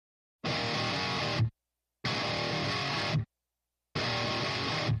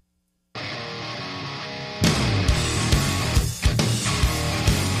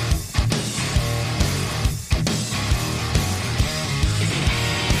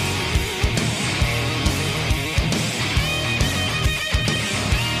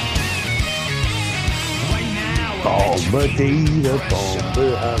but they eat up on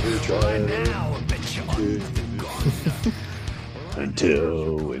the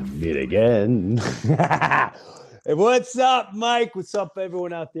until we meet again. Hey, what's up, Mike? What's up,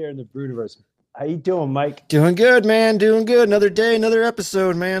 everyone out there in the Breuniverse? How you doing, Mike? Doing good, man. Doing good. Another day, another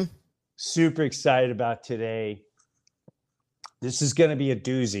episode, man. Super excited about today. This is going to be a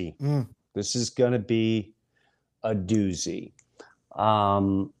doozy. This is going to be a doozy.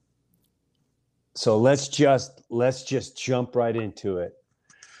 So let's just jump right into it.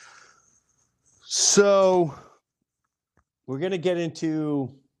 So we're going to get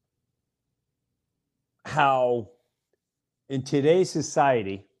into how in today's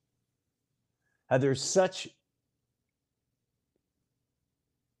society, how there's such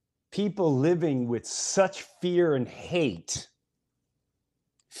people living with such fear and hate,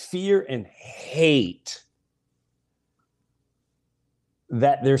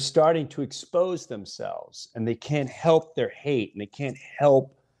 that they're starting to expose themselves, and they can't help their hate, and they can't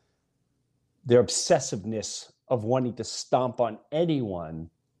help their obsessiveness of wanting to stomp on anyone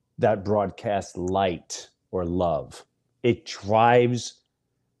that broadcasts light or love. It drives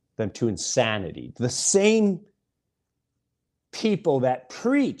them to insanity. The same people that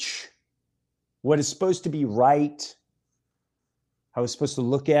preach what is supposed to be right, how we're supposed to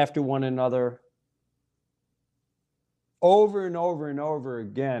look after one another, over and over and over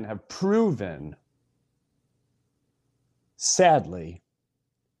again have proven, sadly,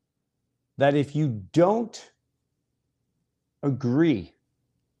 that if you don't agree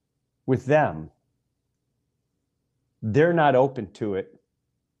with them, they're not open to it.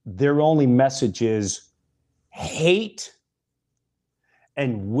 Their only message is hate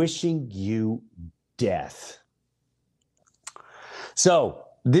and wishing you death. So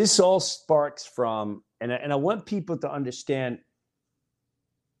this all sparks from, and I want people to understand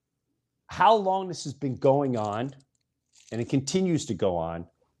how long this has been going on, and it continues to go on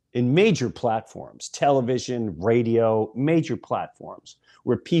in major platforms, television, radio, major platforms,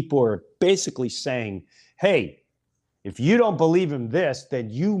 where people are basically saying, hey, if you don't believe in this, then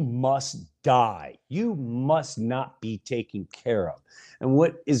you must die. You must not be taken care of. And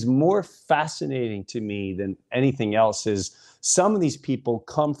what is more fascinating to me than anything else is some of these people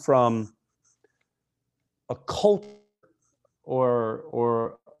come from a cult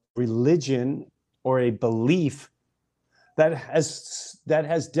or religion or a belief that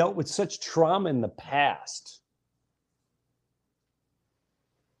has dealt with such trauma in the past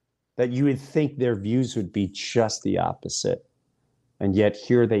that you would think their views would be just the opposite. And yet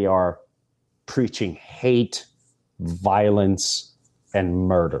here they are preaching hate, violence, and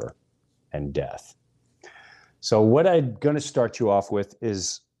murder and death. So what I'm going to start you off with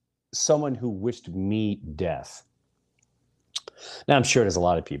is someone who wished me death. Now, I'm sure there's a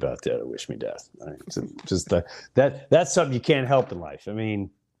lot of people out there that wish me death. Right? That's something you can't help in life. I mean,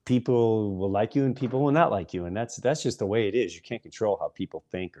 people will like you and people will not like you. And that's just the way it is. You can't control how people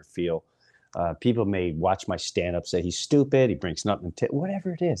think or feel. People may watch my stand-up, say he's stupid, he brings nothing to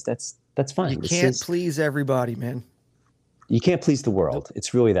whatever it is. That's fine. You can't please everybody, man. You can't please the world. Nope.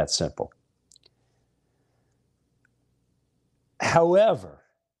 It's really that simple. However,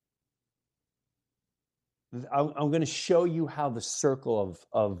 I'm going to show you how the circle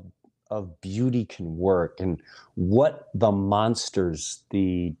of beauty can work and what the monsters,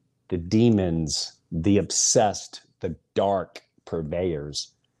 the demons, the obsessed, the dark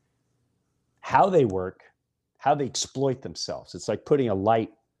purveyors, how they work, how they exploit themselves. It's like putting a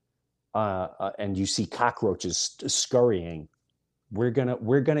light and you see cockroaches scurrying. We're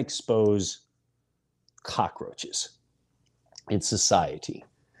gonna expose cockroaches in society.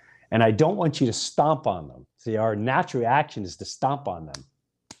 And I don't want you to stomp on them. See, our natural reaction is to stomp on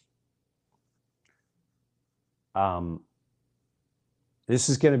them. This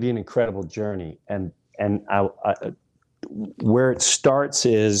is going to be an incredible journey. And where it starts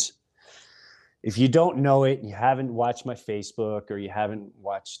is, if you don't know it, you haven't watched my Facebook or you haven't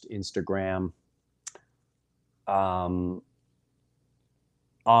watched Instagram, on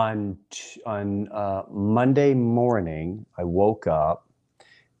Monday morning, I woke up,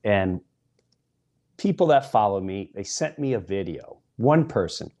 and people that follow me, they sent me a video.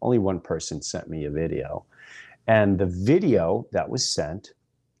 Only one person sent me a video. And the video that was sent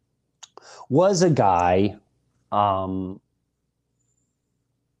was a guy, and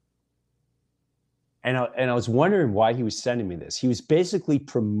I was wondering why he was sending me this. He was basically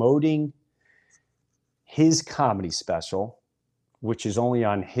promoting his comedy special, which is only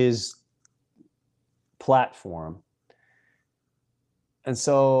on his platform. And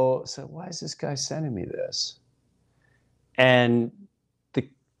so why is this guy sending me this? And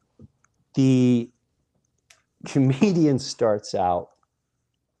the comedian starts out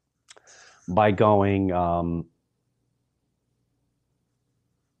by going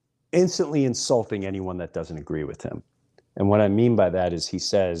instantly insulting anyone that doesn't agree with him. And what I mean by that is he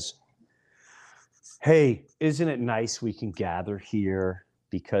says, hey, isn't it nice we can gather here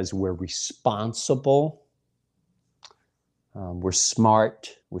because we're responsible, we're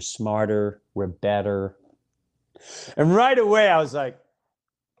smart, we're smarter, we're better. And right away I was like,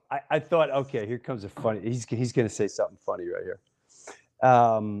 I thought, okay, here comes a funny, he's going to say something funny right here.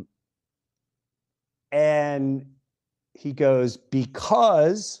 And he goes,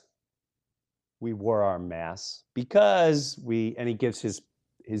 because we wore our masks, because and he gives his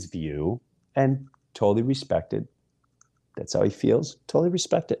view, and totally respected. That's how he feels. Totally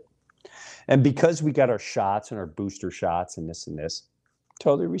respect it. And because we got our shots and our booster shots and this,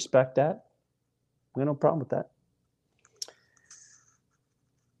 totally respect that. No problem with that.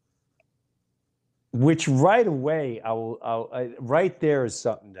 Which right away, right there is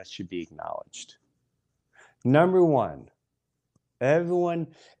something that should be acknowledged. Number one, everyone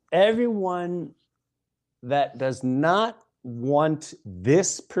that does not want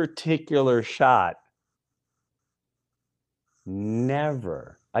this particular shot,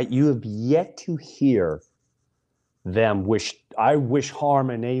 never, you have yet to hear them I wish harm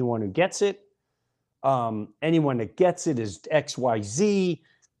on anyone who gets it. Anyone that gets it is XYZ.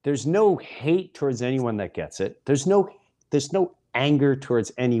 There's no hate towards anyone that gets it. There's no anger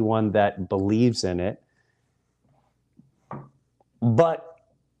towards anyone that believes in it. But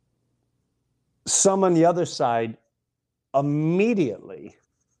some on the other side immediately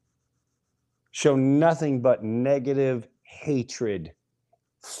show nothing but negative hatred,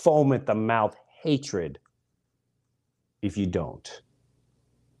 foam at the mouth hatred if you don't.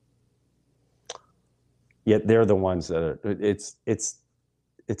 Yet they're the ones that are,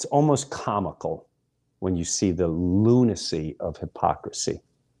 it's almost comical when you see the lunacy of hypocrisy.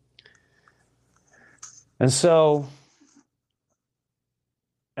 And so,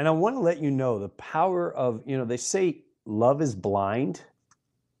 and I want to let you know the power of, they say love is blind.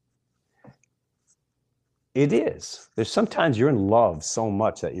 It is. There's sometimes you're in love so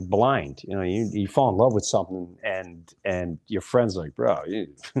much that you're blind. You fall in love with something and your friend's like, bro,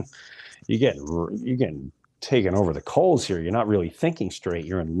 you're getting taken over the coals here. You're not really thinking straight.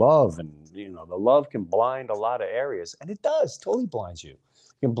 You're in love, and the love can blind a lot of areas, and it does totally blinds you.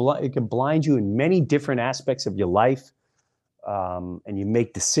 It can blind you in many different aspects of your life, and you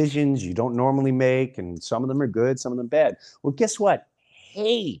make decisions you don't normally make, and some of them are good, some of them bad. Well, guess what?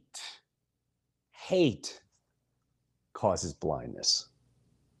 Hate causes blindness.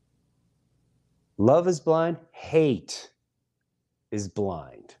 Love is blind. Hate is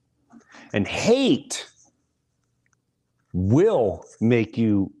blind. And hate will make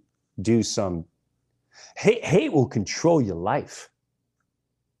you do some, hate will control your life.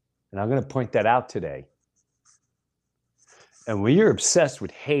 And I'm going to point that out today. And when you're obsessed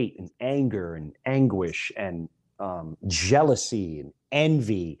with hate and anger and anguish and jealousy and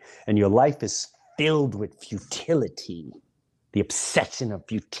envy, and your life is filled with futility, the obsession of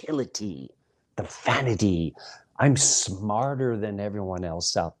futility, the vanity, I'm smarter than everyone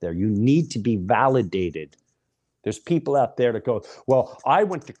else out there. You need to be validated. There's people out there that go, well, I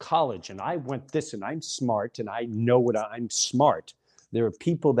went to college and I went this and I'm smart and I know what I'm smart. There are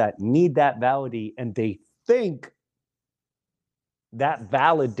people that need that validity, and they think that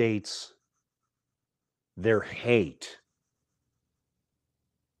validates their hate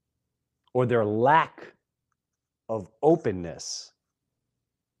or their lack of openness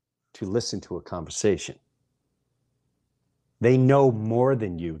to listen to a conversation. They know more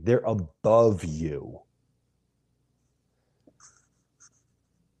than you. They're above you.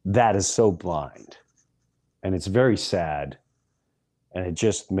 That is so blind. And it's very sad. And it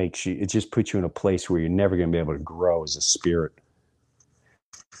just puts you in a place where you're never going to be able to grow as a spirit.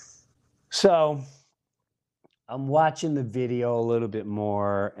 So I'm watching the video a little bit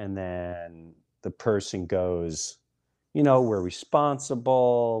more, and then the person goes, we're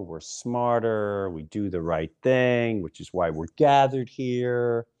responsible, we're smarter, we do the right thing, which is why we're gathered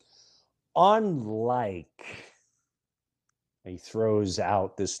here. Unlike, he throws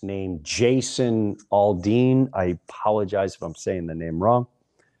out this name, Jason Aldean. I apologize if I'm saying the name wrong.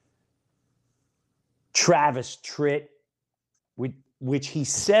 Travis Tritt, which he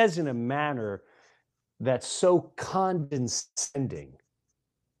says in a manner that's so condescending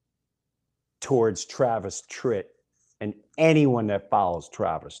towards Travis Tritt and anyone that follows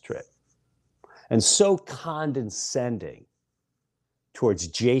Travis Tritt, and so condescending towards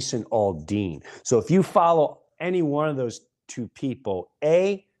Jason Aldean. So if you follow any one of those two people,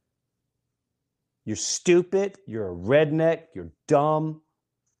 A, You're stupid. You're a redneck. You're dumb.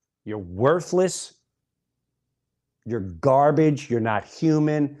 You're worthless. You're garbage. You're not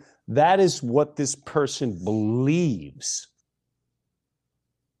human. That is what this person believes.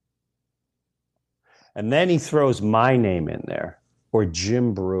 And then he throws my name in there, or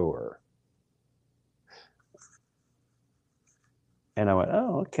Jim Brewer. And I went,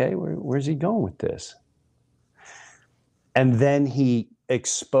 oh, okay, where's he going with this? And then he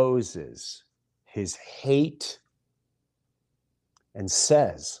exposes his hate and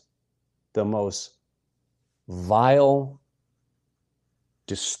says the most vile,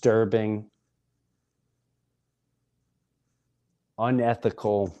 disturbing,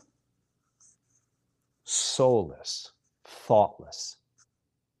 unethical, soulless, thoughtless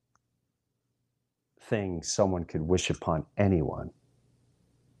thing someone could wish upon anyone.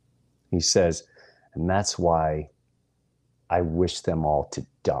 He says, and that's why I wish them all to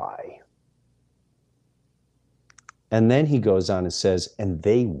die. And then he goes on and says, and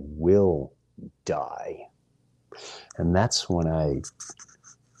they will die. And that's when I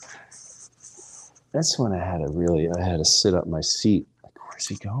had to sit up my seat. Like, where's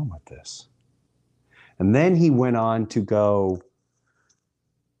he going with this? And then he went on to go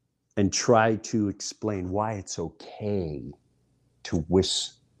and try to explain why it's okay to wish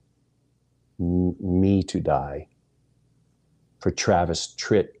me to die, for Travis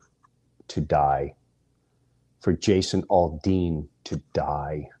Tritt to die, for Jason Aldean to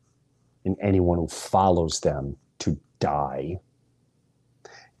die, and anyone who follows them to die.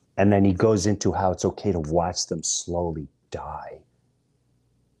 And then he goes into how it's okay to watch them slowly die.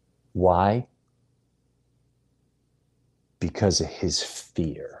 Why? Because of his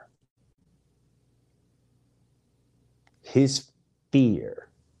fear. His fear.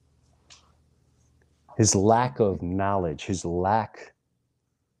 His lack of knowledge, his lack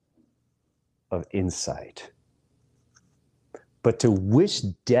of insight. But to wish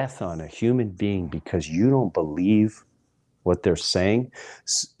death on a human being because you don't believe what they're saying,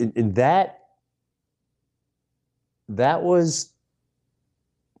 and that was,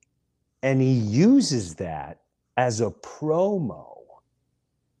 and he uses that as a promo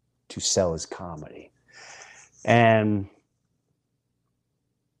to sell his comedy. And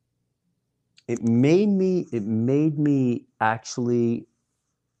it made me actually,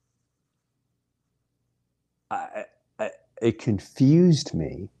 it confused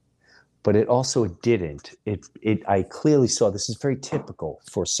me, but it also didn't. I clearly saw this is very typical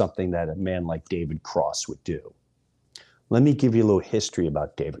for something that a man like David Cross would do. Let me give you a little history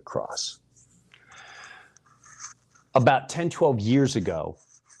about David Cross. About 10, 12 years ago,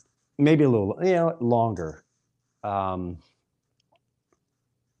 maybe a little longer, I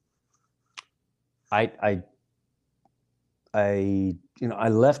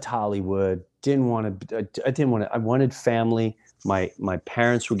left Hollywood. I wanted family. My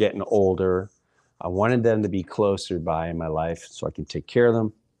parents were getting older. I wanted them to be closer by in my life so I can take care of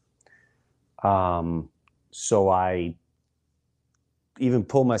them. So I even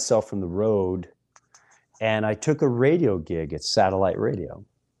pulled myself from the road, and I took a radio gig at Satellite Radio.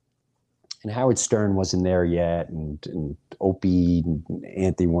 And Howard Stern wasn't there yet, and Opie and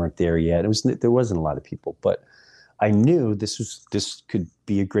Anthony weren't there yet. There wasn't a lot of people, but I knew this could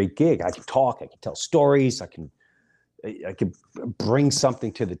be a great gig. I could talk, I could tell stories, I could bring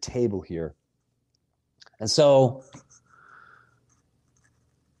something to the table here. And so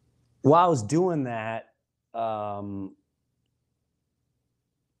while I was doing that,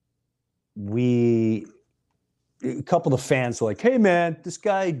 a couple of the fans were like, hey man, this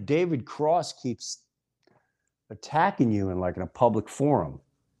guy David Cross keeps attacking you in a public forum.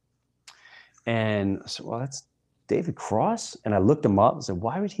 And I said, well, that's David Cross? And I looked him up and said,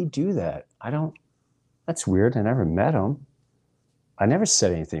 why would he do that? That's weird. I never met him. I never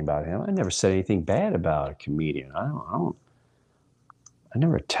said anything about him. I never said anything bad about a comedian. I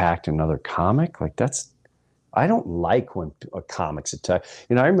never attacked another comic. I don't like when comics attack.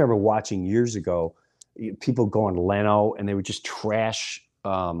 I remember watching years ago, people go on Leno and they would just trash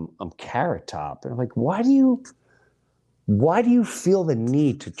Carrot Top. And I'm like, why do you feel the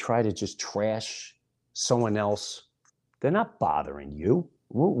need to try to just trash someone else? They're not bothering you.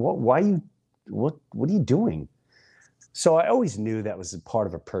 What are you doing? So I always knew that was a part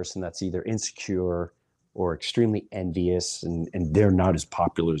of a person that's either insecure or extremely envious, and they're not as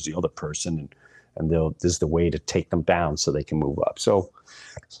popular as the other person, and this is the way to take them down so they can move up. So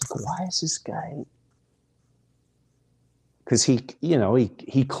why is this guy? Because he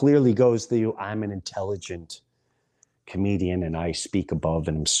clearly goes through, I'm an intelligent comedian and I speak above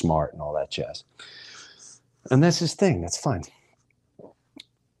and I'm smart and all that jazz. And that's his thing. That's fine.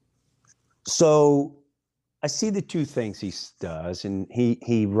 So I see the two things he does, and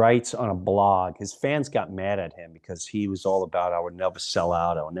he writes on a blog. His fans got mad at him because he was all about, I would never sell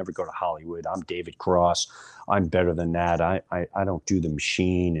out. I would never go to Hollywood. I'm David Cross. I'm better than that. I don't do the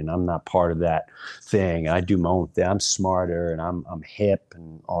machine, and I'm not part of that thing. I do my own thing. I'm smarter, and I'm hip,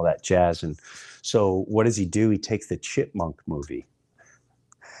 and all that jazz. And so what does he do? He takes the Chipmunk movie,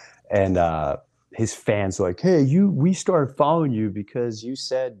 and his fans are like, hey, we started following you because you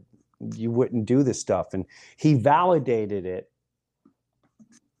said you wouldn't do this stuff. And he validated it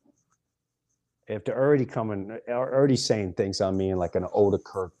after already saying things on me in like an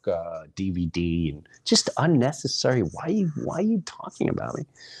Odekirk DVD, and just unnecessary. Why are you talking about me?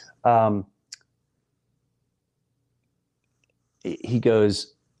 He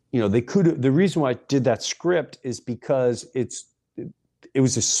goes, the reason why I did that script is because it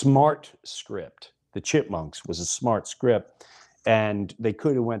was a smart script. The Chipmunks was a smart script. And they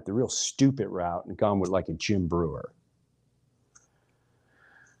could have went the real stupid route and gone with like a Jim Brewer.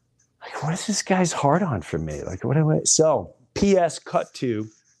 Like, what is this guy's heart on for me? Like, what do I? So, P.S. cut to,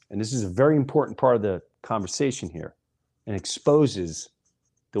 and this is a very important part of the conversation here, and exposes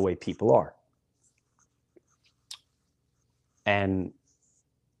the way people are. And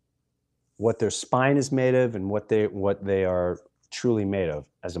what their spine is made of, and what they are truly made of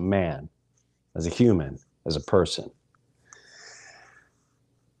as a man, as a human, as a person.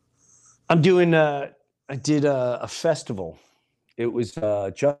 I did a festival. It was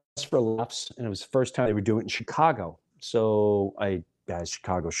Just for Laughs, and it was the first time they were doing it in Chicago. So I got a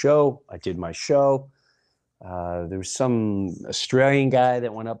Chicago show. I did my show. There was some Australian guy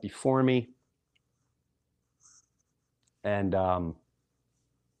that went up before me. And there's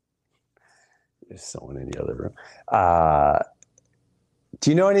someone in the other room. Do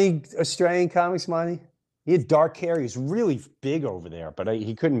you know any Australian comics, Monty? He had dark hair. He was really big over there, but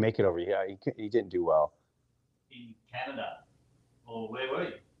he couldn't make it over here. He didn't do well. In Canada? Or where were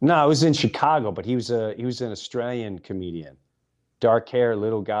you? No, I was in Chicago, but he was an Australian comedian. Dark hair,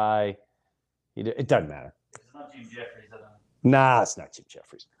 little guy. It doesn't matter. It's not Jim Jeffries, I don't know. Nah, it's not Jim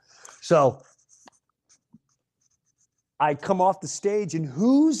Jeffries. So I come off the stage, and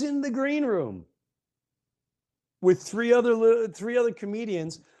who's in the green room with three other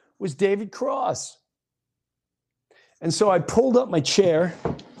comedians was David Cross. And so I pulled up my chair.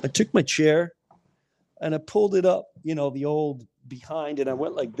 I took my chair and I pulled it up, the old behind, and I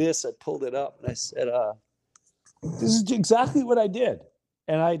went like this. I pulled it up and I said, this is exactly what I did.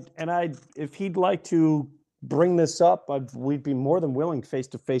 And I if he'd like to bring this up, we'd be more than willing face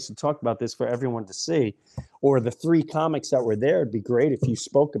to face to talk about this for everyone to see. Or the three comics that were there, it'd be great if you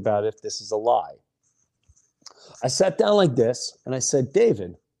spoke about it if this is a lie. I sat down like this and I said,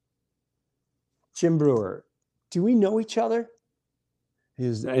 David, Jim Brewer, do we know each other?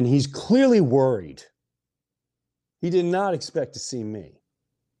 And he's clearly worried. He did not expect to see me,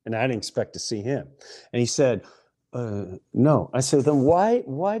 and I didn't expect to see him. And he said, no. I said, then why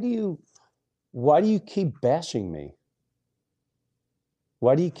do you keep bashing me?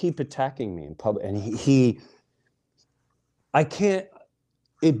 Why do you keep attacking me in public? And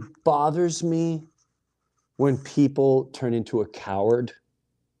it bothers me when people turn into a coward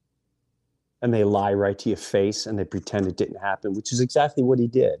and they lie right to your face and they pretend it didn't happen, which is exactly what he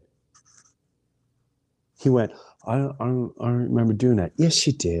did. He went, I don't remember doing that. Yes,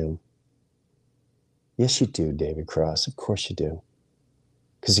 you do. Yes, you do, David Cross. Of course you do.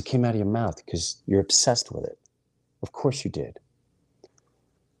 Because it came out of your mouth, because you're obsessed with it. Of course you did.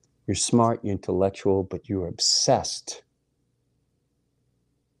 You're smart, you're intellectual, but you're obsessed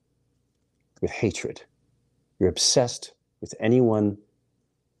with hatred. You're obsessed with anyone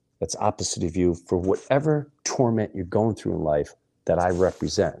that's opposite of you for whatever torment you're going through in life that I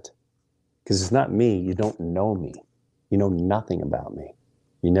represent. Because it's not me. You don't know me. You know nothing about me.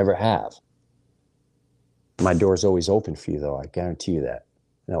 You never have. My door's always open for you, though. I guarantee you that.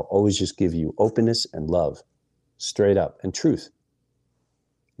 And I'll always just give you openness and love, straight up, and truth.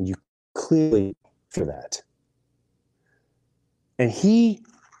 And you clearly for that. And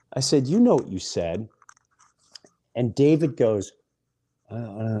I said, you know what you said. And David goes, I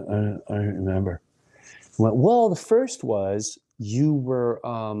don't remember. Well, the first was you were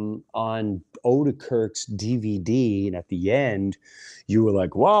on Odekirk's DVD, and at the end, you were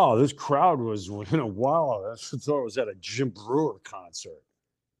like, wow, this crowd was, wow, I thought it was at a Jim Brewer concert.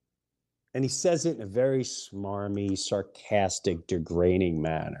 And he says it in a very smarmy, sarcastic, degrading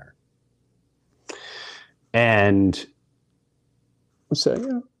manner. And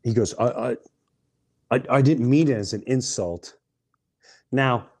so, he goes, I didn't mean it as an insult.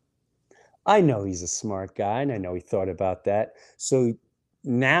 Now, I know he's a smart guy, and I know he thought about that. So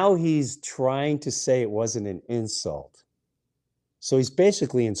now he's trying to say it wasn't an insult. So he's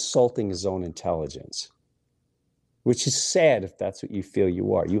basically insulting his own intelligence, which is sad if that's what you feel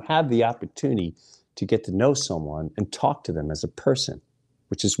you are. You have the opportunity to get to know someone and talk to them as a person,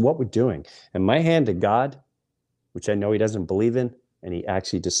 which is what we're doing. And my hand to God, which I know he doesn't believe in and he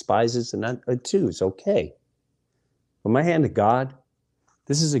actually despises, and that too is okay. But my hand to God,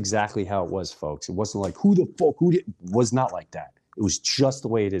 this is exactly how it was, folks. It wasn't like, who the fuck, it was not like that. It was just the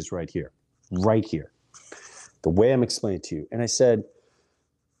way it is right here, the way I'm explaining it to you. And I said,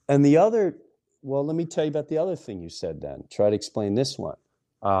 and the other, well, let me tell you about the other thing you said then. Try to explain this one.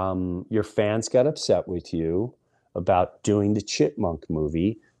 Your fans got upset with you about doing the Chipmunk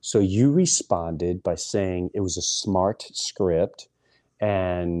movie. So you responded by saying it was a smart script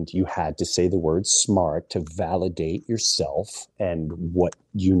and you had to say the word smart to validate yourself and what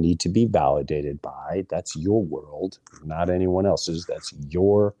you need to be validated by. That's your world, not anyone else's. That's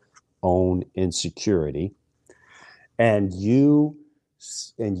your own insecurity. And you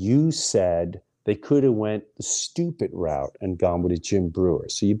said they could have went the stupid route and gone with a Jim Brewer.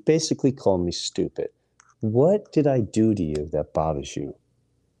 So you basically called me stupid. What did I do to you that bothers you?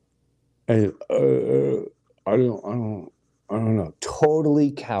 I don't know.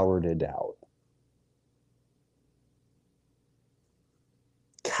 Totally cowarded out.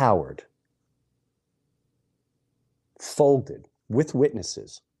 Coward. Folded with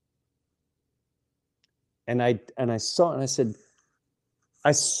witnesses. And I saw, and I said,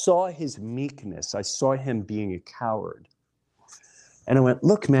 I saw his meekness. I saw him being a coward. And I went,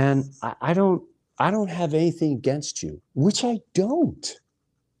 look, man, I don't have anything against you, which I don't.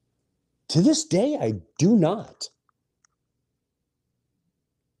 To this day, I do not.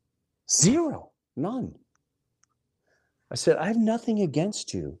 Zero. None. I said, I have nothing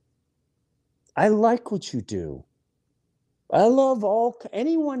against you. I like what you do. I love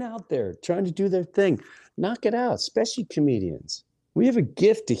anyone out there trying to do their thing. Knock it out, especially comedians. We have a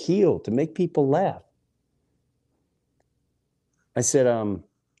gift to heal, to make people laugh. I said, I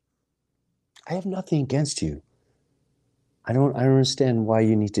have nothing against you. I don't understand why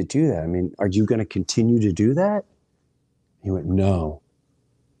you need to do that. I mean, are you going to continue to do that? He went, no.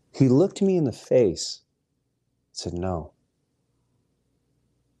 He looked me in the face, said, no.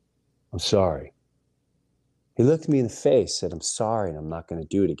 I'm sorry. He looked me in the face, said, I'm sorry, and I'm not going to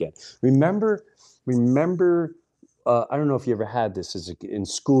do it again. Remember, I don't know if you ever had this in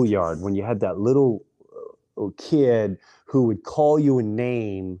schoolyard, when you had that little kid who would call you a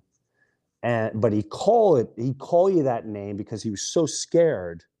name, but he'd call you that name because he was so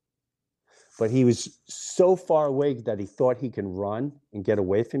scared, but he was so far away that he thought he can run and get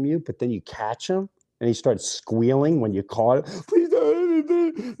away from you, but then you catch him, and he starts squealing when you call it. Please don't.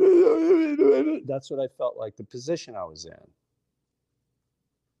 That's what I felt like, the position I was in.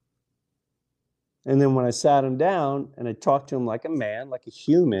 And then when I sat him down and I talked to him like a man, like a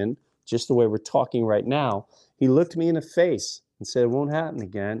human, just the way we're talking right now, he looked me in the face and said, it won't happen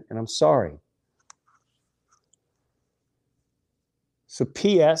again, and I'm sorry. So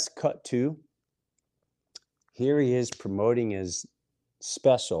P.S. cut to, here he is promoting his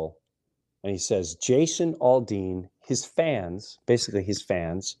special, and he says, Jason Aldean, his fans, basically his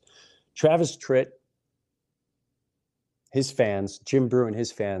fans, Travis Tritt, his fans, Jim Brewer and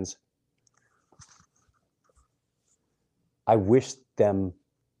his fans, I wish them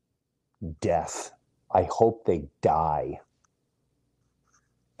death. I hope they die.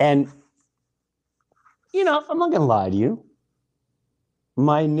 And, I'm not going to lie to you.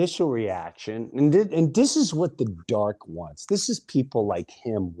 My initial reaction, and this is what the dark wants. This is people like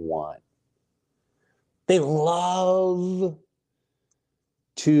him want. They love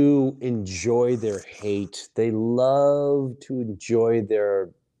to enjoy their hate. They love to enjoy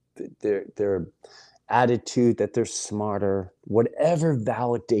their attitude that they're smarter, whatever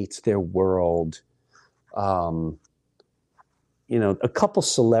validates their world. A couple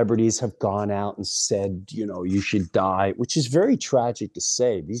celebrities have gone out and said, you should die, which is very tragic to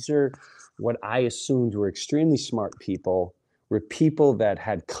say. These are what I assumed were extremely smart people, were people that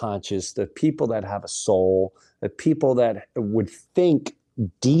had conscience, the people that have a soul, the people that would think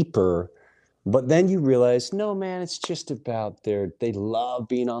deeper. But then you realize, no, man, it's just about they love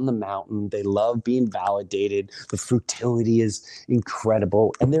being on the mountain. They love being validated. The fertility is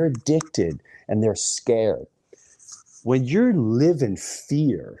incredible, and they're addicted, and they're scared. When you live in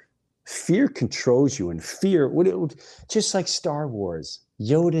fear controls you, and fear, just like Star Wars,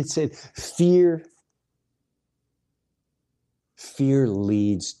 Yoda said, fear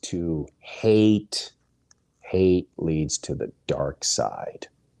leads to hate. Hate leads to the dark side.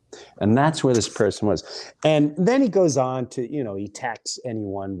 And that's where this person was. And then he goes on to, he attacks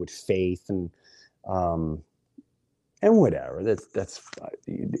anyone with faith and whatever. That's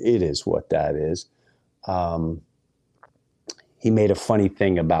it is what that is. He made a funny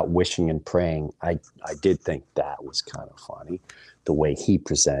thing about wishing and praying. I did think that was kind of funny, the way he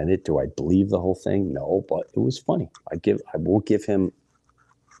presented it. Do I believe the whole thing? No, but it was funny. I will give him.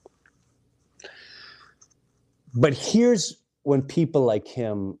 But here's when people like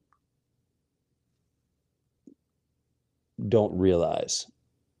him don't realize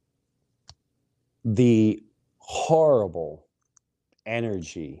the horrible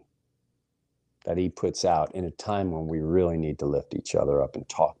energy that he puts out in a time when we really need to lift each other up and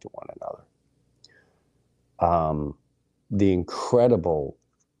talk to one another. The incredible,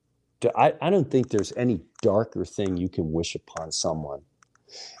 I don't think there's any darker thing you can wish upon someone.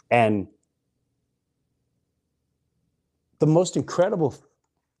 And the most incredible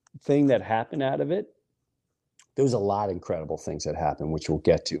thing that happened out of it, there was a lot of incredible things that happened, which we'll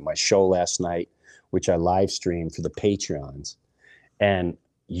get to. My show last night, which I live streamed for the Patreons, and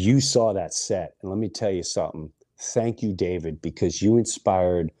you saw that set. And let me tell you something. Thank you, David, because you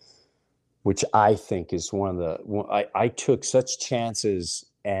inspired, which I think is one of the, I took such chances,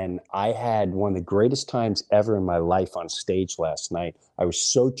 and I had one of the greatest times ever in my life on stage last night. I was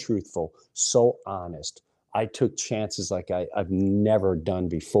so truthful, so honest. I took chances like I've never done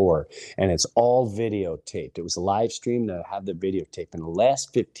before. And it's all videotaped. It was a live stream that I have the videotape. In the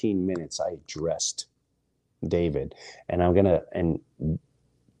last 15 minutes, I addressed David. And I'm going to, and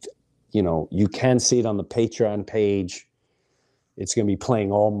you can see it on the Patreon page. It's going to be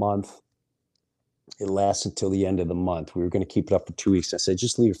playing all month. It lasts until the end of the month. We were going to keep it up for 2 weeks. I said,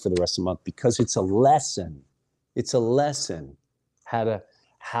 just leave it for the rest of the month because it's a lesson. It's a lesson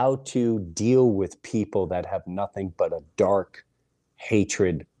how to deal with people that have nothing but a dark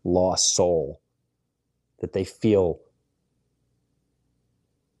hatred, lost soul, that they feel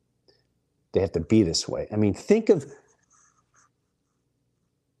they have to be this way. I mean, think of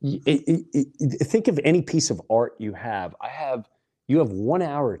any piece of art you have. You have 1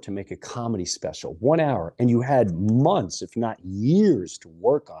 hour to make a comedy special, 1 hour, and you had months, if not years, to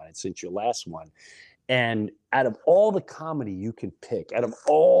work on it since your last one. And out of all the comedy you can pick, out of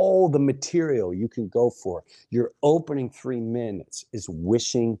all the material you can go for, your opening 3 minutes is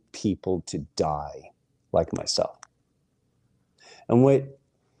wishing people to die, like myself. And what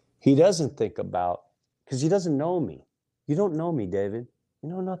he doesn't think about, because he doesn't know me. You don't know me, David. You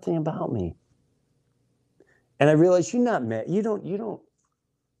know nothing about me. And I realize you're not mad. You're not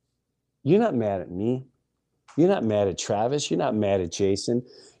mad at me. You're not mad at Travis. You're not mad at Jason.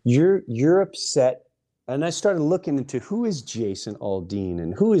 You're upset. And I started looking into who is Jason Aldean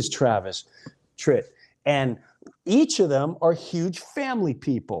and who is Travis Tritt. And each of them are huge family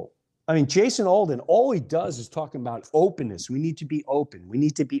people. I mean, Jason Aldean, all he does is talking about openness. We need to be open. We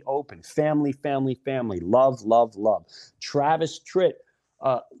need to be open. Family, family, family. Love, love, love. Travis Tritt,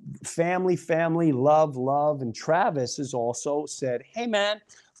 family, family, love, love. And Travis has also said, hey, man,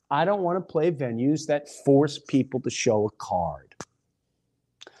 I don't want to play venues that force people to show a card.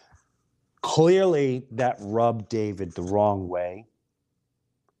 Clearly, that rubbed David the wrong way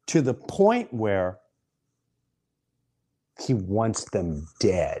to the point where he wants them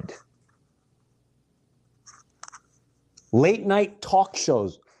dead. Late night talk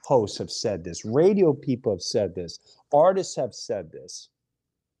shows hosts have said this. Radio people have said this. Artists have said this.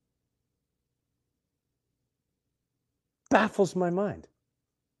 Baffles my mind.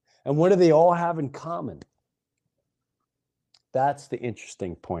 And what do they all have in common? That's the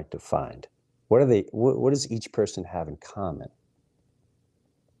interesting point to find. What does each person have in common?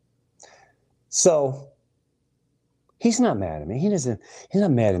 So he's not mad at me. He's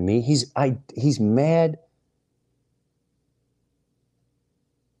not mad at me. He's mad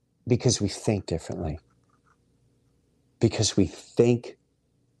because we think differently. Because we think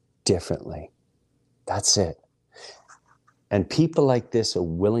differently. That's it. And people like this are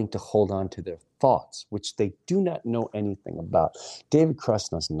willing to hold on to their thoughts, which they do not know anything about. David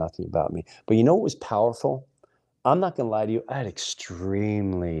Cross knows nothing about me. But you know what was powerful? I'm not going to lie to you. I had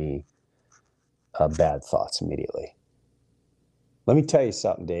extremely bad thoughts immediately. Let me tell you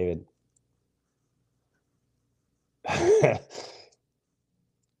something, David. The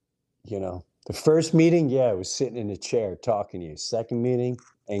first meeting, I was sitting in a chair talking to you. Second meeting,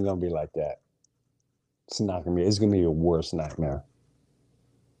 ain't going to be like that. It's going to be your worst nightmare.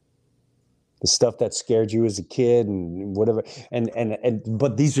 The stuff that scared you as a kid and whatever.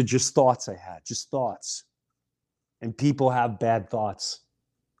 But these are just thoughts I had, just thoughts. And people have bad thoughts.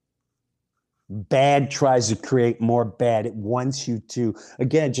 Bad tries to create more bad. It wants you to,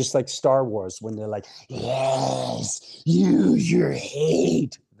 again, just like Star Wars, when they're like, yes, use your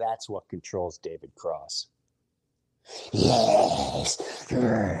hate. That's what controls David Cross. Yes,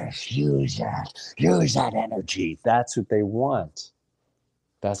 use that energy. That's what they want.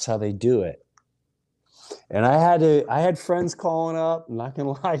 That's how they do it. And I had friends calling up, I'm not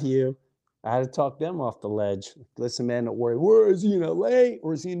gonna lie to you. I had to talk them off the ledge. Listen, man, don't worry. Where is he, in LA?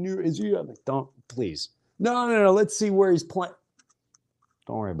 Or is he in New York? Is he? I'm like, don't, please. No. Let's see where he's playing.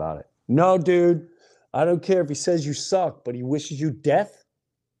 Don't worry about it. No, dude. I don't care if he says you suck, but he wishes you death,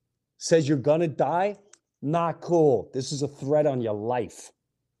 says you're gonna die. Not cool. This is a threat on your life.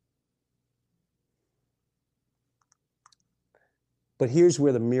 But here's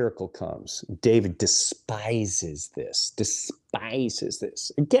where the miracle comes. David despises this.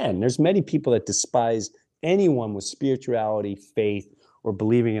 Again, there's many people that despise anyone with spirituality, faith, or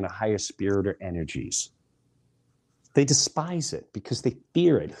believing in a higher spirit or energies. They despise it because they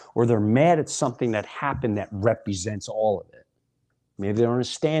fear it, or they're mad at something that happened that represents all of it. Maybe they don't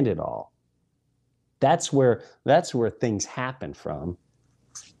understand it all. That's where things happen from.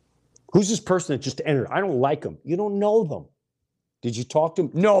 Who's this person that just entered? I don't like them. You don't know them. Did you talk to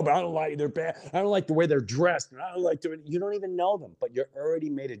them? No, but I don't like, they're bad. I don't like the way they're dressed. I don't like you don't even know them, but you already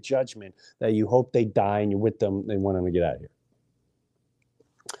made a judgment that you hope they die and you're with them. They want them to get out of here.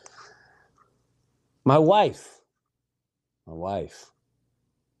 My wife, who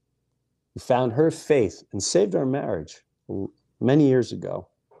found her faith and saved our marriage many years ago.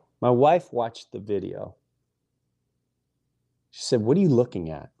 My wife watched the video. She said, "What are you looking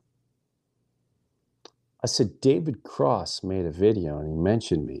at?" I said, "David Cross made a video and he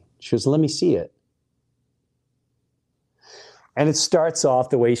mentioned me." She goes, "Let me see it." And it starts off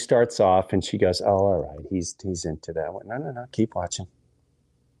the way he starts off, and she goes, "Oh, all right, he's into that." I went, No, keep watching.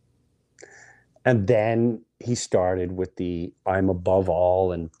 And then he started with the "I'm above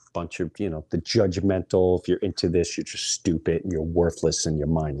all" and bunch of, the judgmental, if you're into this, you're just stupid and you're worthless and you're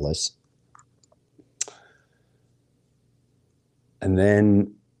mindless. And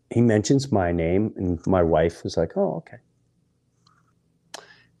then he mentions my name, and my wife was like, "Oh, okay."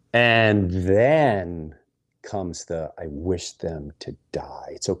 And then comes the "I wish them to die.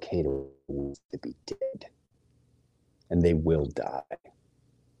 It's okay to be dead. And they will die.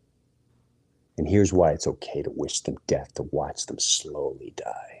 And here's why it's okay to wish them death, to watch them slowly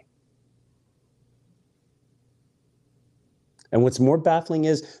die." And what's more baffling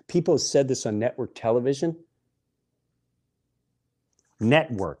is people have said this on network television.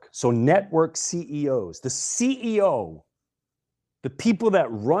 Network. So network CEOs, the CEO, the people that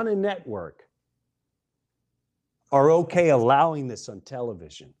run a network are okay allowing this on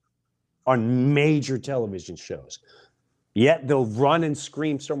television, on major television shows. Yet they'll run and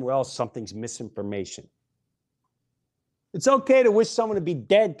scream somewhere else something's misinformation. It's okay to wish someone to be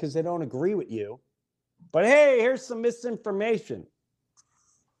dead because they don't agree with you. But hey, here's some misinformation.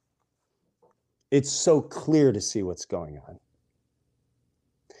 It's so clear to see what's going on.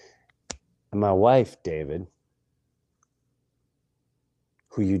 And my wife, David,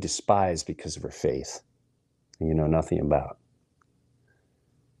 who you despise because of her faith and you know nothing about,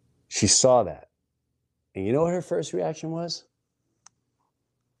 she saw that. And you know what her first reaction was?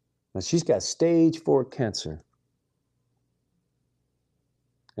 Well, she's got stage 4 cancer.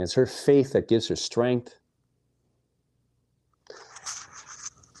 And it's her faith that gives her strength.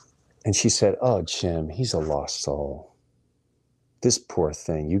 And she said, "Oh, Jim, he's a lost soul. This poor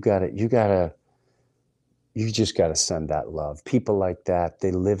thing, you just gotta send that love. People like that,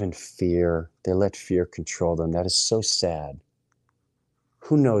 they live in fear. They let fear control them. That is so sad.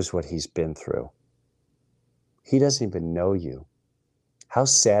 Who knows what he's been through? He doesn't even know you. How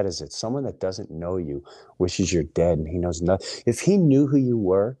sad is it? Someone that doesn't know you wishes you're dead and he knows nothing. If he knew who you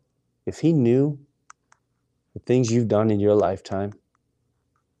were, if he knew the things you've done in your lifetime,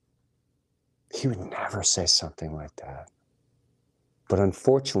 he would never say something like that. But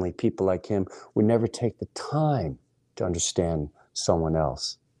unfortunately, people like him would never take the time to understand someone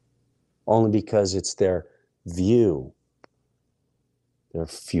else, only because it's their view, their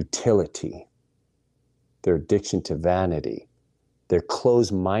futility, their addiction to vanity, their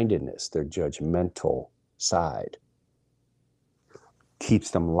closed-mindedness, their judgmental side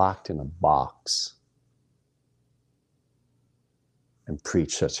keeps them locked in a box and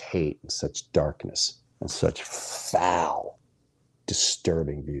preach such hate and such darkness and such foul,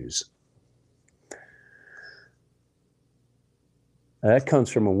 disturbing views. Now, that comes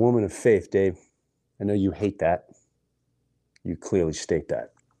from a woman of faith, Dave. I know you hate that. You clearly state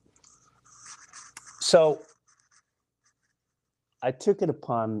that. So I took it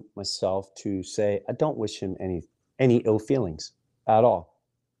upon myself to say, I don't wish him any ill feelings at all.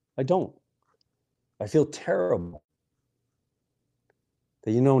 I don't. I feel terrible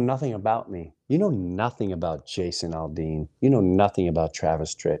that you know nothing about me. You know nothing about Jason Aldean. You know nothing about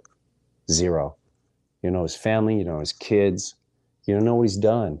Travis Tritt. Zero. You know his family. You know his kids. You don't know what he's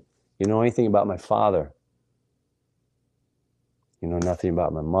done. You know anything about my father. You know nothing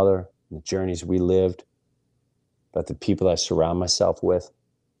about my mother, the journeys we lived, about the people I surround myself with.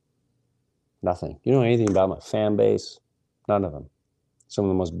 Nothing. You know anything about my fan base? None of them. Some of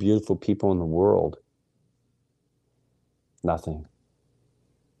the most beautiful people in the world. Nothing.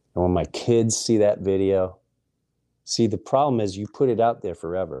 And when my kids see that video, see, the problem is you put it out there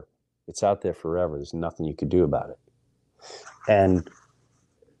forever. It's out there forever. There's nothing you could do about it. And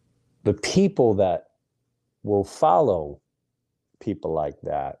the people that will follow people like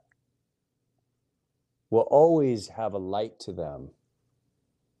that will always have a light to them,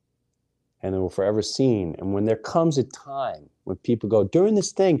 and they will forever seen. And when there comes a time when people go, during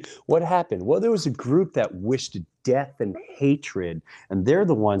this thing, what happened? Well, there was a group that wished death and hatred, and they're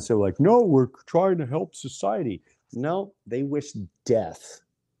the ones that are like, no, we're trying to help society. No, they wish death,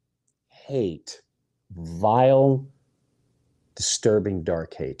 hate, vile, disturbing,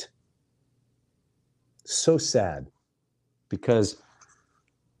 dark hate. So sad, because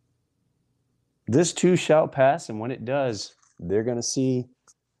this too shall pass, and when it does, they're going to see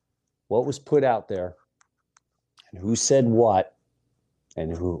what was put out there and who said what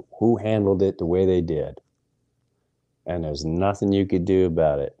and who handled it the way they did. And there's nothing you could do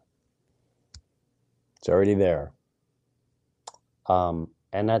about it. It's already there. And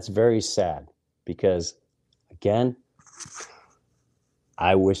that's very sad because, again,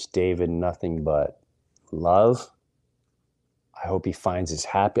 I wish David nothing but love. I hope he finds his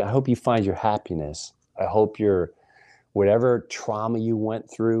happy. I hope you find your happiness. I hope your whatever trauma you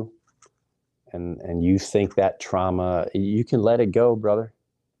went through, and you think that trauma, you can let it go, brother.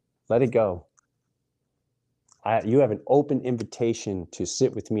 Let it go. You have an open invitation to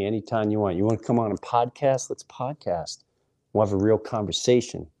sit with me anytime you want. You want to come on a podcast? Let's podcast. We'll have a real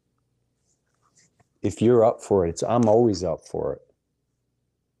conversation. If you're up for it, I'm always up for it.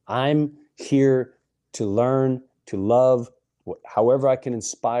 I'm here to learn, to love, however I can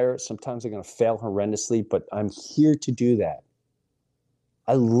inspire. Sometimes I'm going to fail horrendously, but I'm here to do that.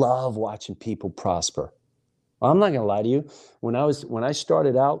 I love watching people prosper. I'm not going to lie to you. When I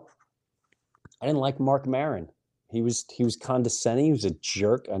started out, I didn't like Mark Maron. He was condescending. He was a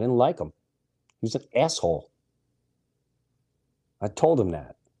jerk. I didn't like him. He was an asshole. I told him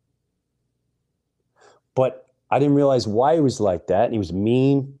that. But I didn't realize why he was like that. And he was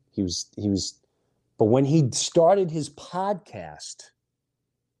mean. But when he started his podcast,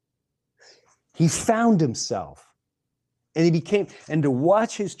 he found himself. And to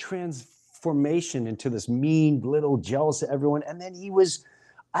watch his transformation into this mean, little, jealous of everyone. And then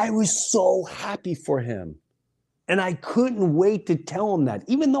I was so happy for him. And I couldn't wait to tell him that,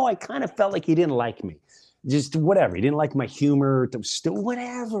 even though I kind of felt like he didn't like me. Just whatever. He didn't like my humor, still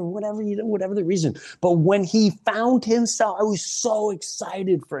whatever the reason. But when he found himself, I was so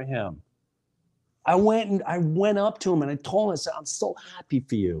excited for him. I went up to him and I told him, I said, I'm so happy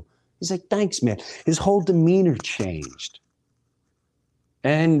for you. He's like, thanks, man. His whole demeanor changed.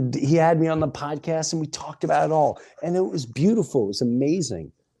 And he had me on the podcast and we talked about it all. And it was beautiful. It was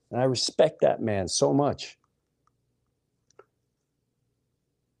amazing. And I respect that man so much.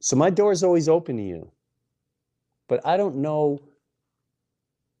 So my door is always open to you. But I don't know.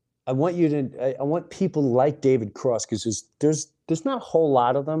 I want people like David Cross, because there's not a whole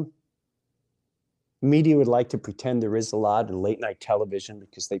lot of them. Media would like to pretend there is a lot in late night television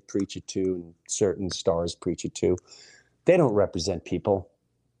because they preach it too, and certain stars preach it too. They don't represent people.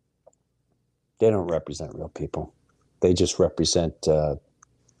 They don't represent real people. They just represent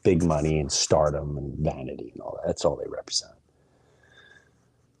big money and stardom and vanity and all that. That's all they represent.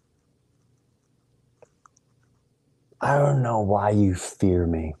 I don't know why you fear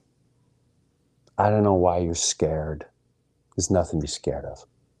me. I don't know why you're scared. There's nothing to be scared of.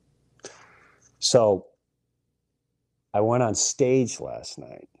 So I went on stage last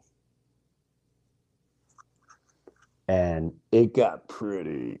night and it got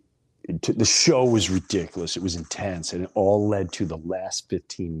the show was ridiculous. It was intense, and it all led to the last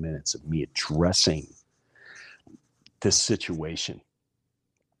 15 minutes of me addressing this situation.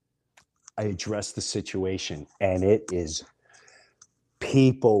 I addressed the situation, and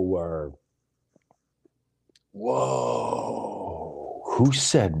people were, whoa, who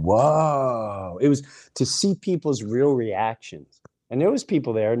said whoa? It was to see people's real reactions. And there was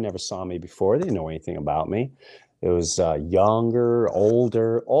people there who never saw me before. They didn't know anything about me. It was younger,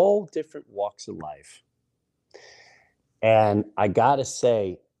 older, all different walks of life. And I got to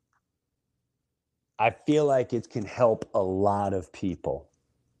say, I feel like it can help a lot of people.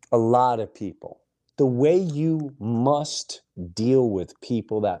 A lot of people. The way you must deal with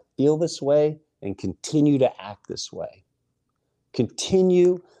people that feel this way and continue to act this way.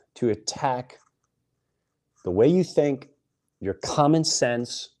 Continue to attack the way you think, your common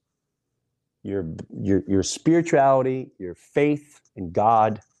sense, your spirituality, your faith in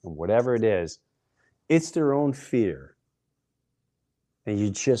God, and whatever it is. It's their own fear. And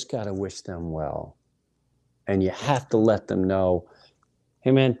you just got to wish them well. And you have to let them know,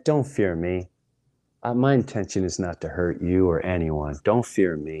 hey man, don't fear me. My intention is not to hurt you or anyone. Don't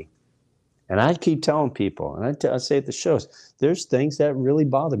fear me. And I keep telling people, and I say at the shows, there's things that really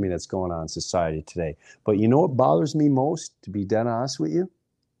bother me that's going on in society today. But you know what bothers me most, to be dead honest with you?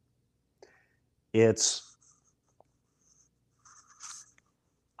 It's,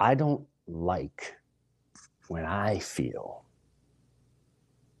 I don't like when I feel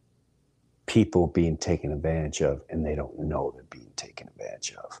people being taken advantage of and they don't know they're being taken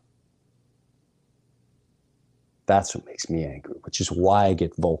advantage of. That's what makes me angry, which is why I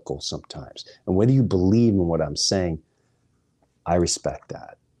get vocal sometimes. And whether you believe in what I'm saying, I respect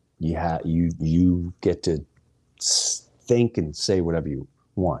that. You get to think and say whatever you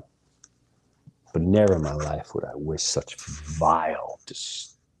want. But never in my life would I wish such vile,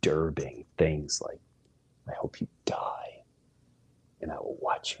 disturbing things like, I hope you die, and I will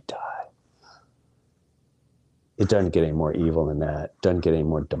watch you die. It doesn't get any more evil than that. It doesn't get any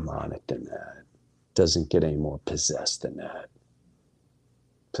more demonic than that. It doesn't get any more possessed than that.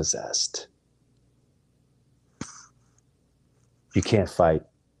 Possessed. You can't fight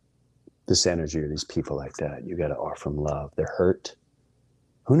this energy or these people like that. You got to offer them love. They're hurt.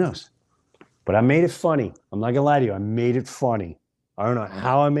 Who knows? But I made it funny. I'm not going to lie to you. I made it funny. I don't know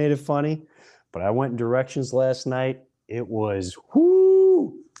how I made it funny, but I went in directions last night. It was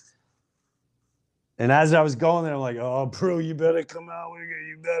whoo. And as I was going there, I'm like, oh, bro, you better come out.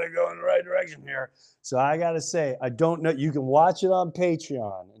 You better go in the right direction here. So I got to say, I don't know. You can watch it on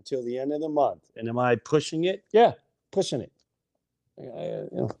Patreon until the end of the month. And am I pushing it? Yeah, pushing it.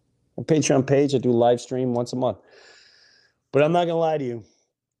 On Patreon page, I do live stream once a month. But I'm not going to lie to you.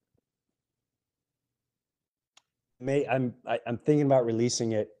 I'm thinking about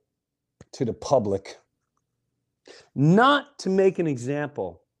releasing it to the public, not to make an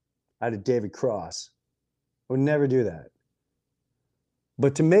example out of David Cross. I would never do that.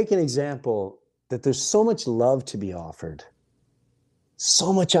 But to make an example that there's so much love to be offered,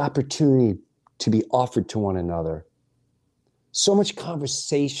 so much opportunity to be offered to one another, so much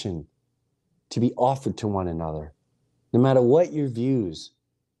conversation to be offered to one another, no matter what your views,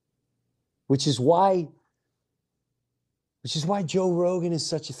 which is why Joe Rogan is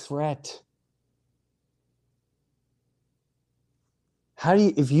such a threat. How do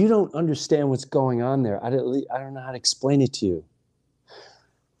you, if you don't understand what's going on there, I don't know how to explain it to you.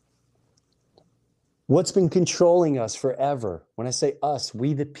 What's been controlling us forever, when I say us,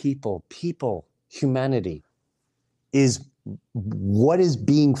 we the people, humanity, is what is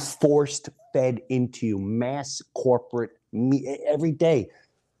being forced fed into you, mass corporate, every day.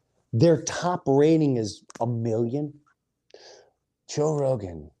 Their top rating is 1 million. Joe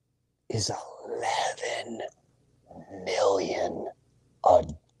Rogan is 11 million a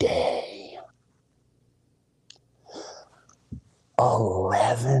day.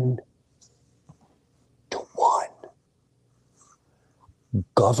 11 to 1.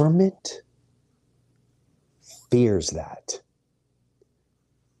 Government fears that.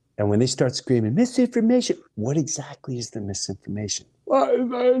 And when they start screaming, misinformation, what exactly is the misinformation?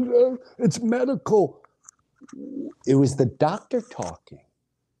 Well, it's medical. It was the doctor talking.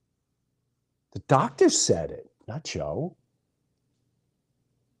 The doctor said it, not Joe.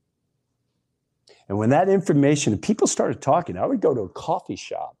 And when that information, people started talking, I would go to a coffee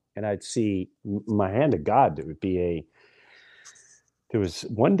shop and I'd see, my hand to God,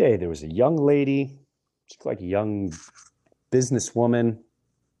 one day there was a young lady, she looked like a young businesswoman.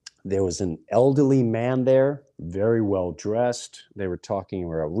 There was an elderly man there, very well dressed. They were talking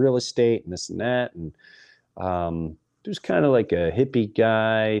about real estate and this and that. And there was kind of like a hippie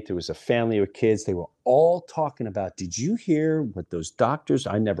guy. There was a family with kids. They were all talking about, did you hear what those doctors,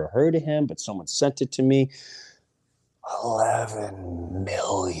 I never heard of him, but someone sent it to me. 11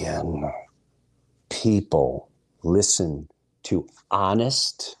 million people listen to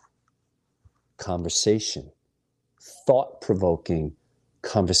honest conversation, thought-provoking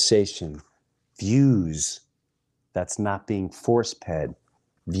conversation, views that's not being force-fed,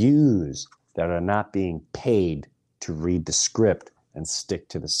 views that are not being paid to read the script and stick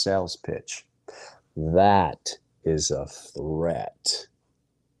to the sales pitch. That is a threat.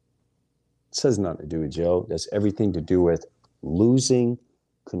 This has nothing to do with Joe. It has everything to do with losing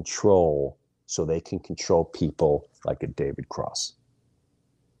control so they can control people like a David Cross.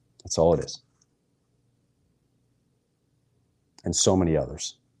 That's all it is. And so many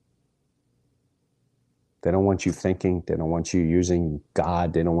others. They don't want you thinking. They don't want you using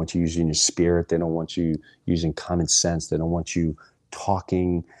God. They don't want you using your spirit. They don't want you using common sense. They don't want you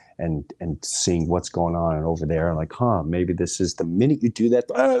talking and seeing what's going on and over there. Like, maybe this is the minute you do that.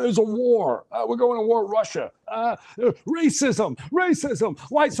 There's a war. We're going to war with Russia. Racism,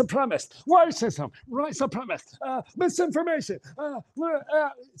 white supremacist, racism, white supremacist, misinformation.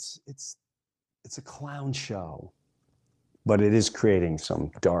 It's a clown show, but it is creating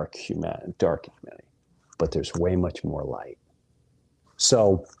some dark humanity. But there's way much more light.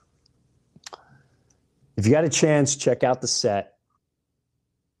 So if you got a chance, check out the set.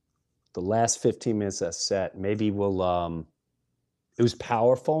 The last 15 minutes of that set, maybe we'll, it was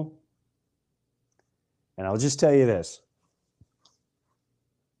powerful. And I'll just tell you this.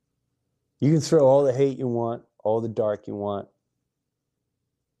 You can throw all the hate you want, all the dark you want.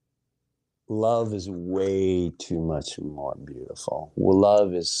 Love is way too much more beautiful.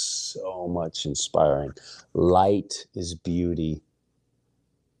 Love is so much inspiring. Light is beauty.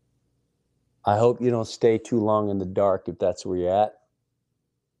 I hope you don't stay too long in the dark if that's where you're at.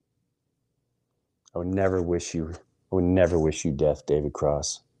 I would never wish you death, David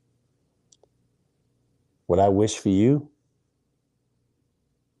Cross. What I wish for you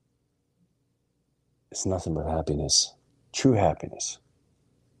is nothing but happiness, true happiness.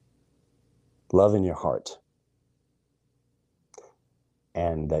 Love in your heart.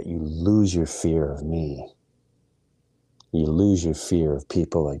 And that you lose your fear of me. You lose your fear of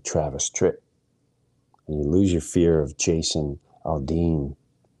people like Travis Tritt. And you lose your fear of Jason Aldean.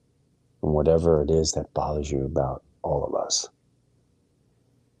 And whatever it is that bothers you about all of us.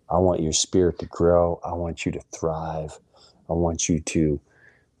 I want your spirit to grow. I want you to thrive. I want you to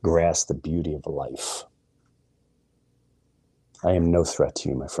grasp the beauty of life. I am no threat to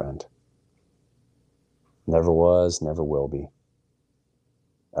you, my friend. Never was, never will be.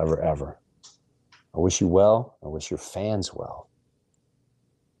 Ever, ever. I wish you well. I wish your fans well.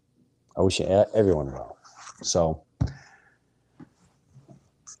 I wish everyone well. So,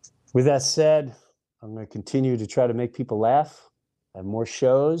 with that said, I'm going to continue to try to make people laugh. I have more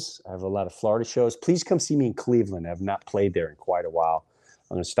shows. I have a lot of Florida shows. Please come see me in Cleveland. I have not played there in quite a while.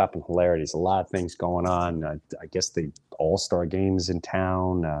 I'm going to stop in Hilarities. A lot of things going on. I guess the All-Star Game is in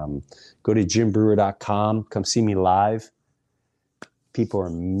town. Go to jimbrewer.com. Come see me live. People are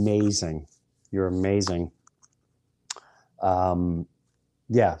amazing. You're amazing.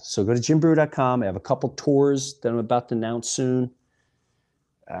 Yeah, so go to jimbrewer.com. I have a couple tours that I'm about to announce soon.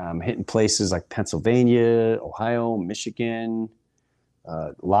 I'm hitting places like Pennsylvania, Ohio, Michigan,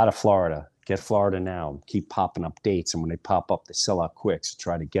 a lot of Florida. Get Florida now. Keep popping up dates, and when they pop up, they sell out quick, so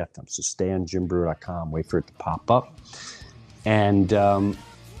try to get them. So stay on jimbrewer.com. Wait for it to pop up. And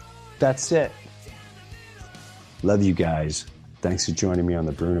that's it. Love you guys. Thanks for joining me on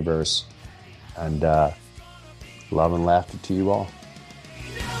the Breuniverse. And love and laughter to you all.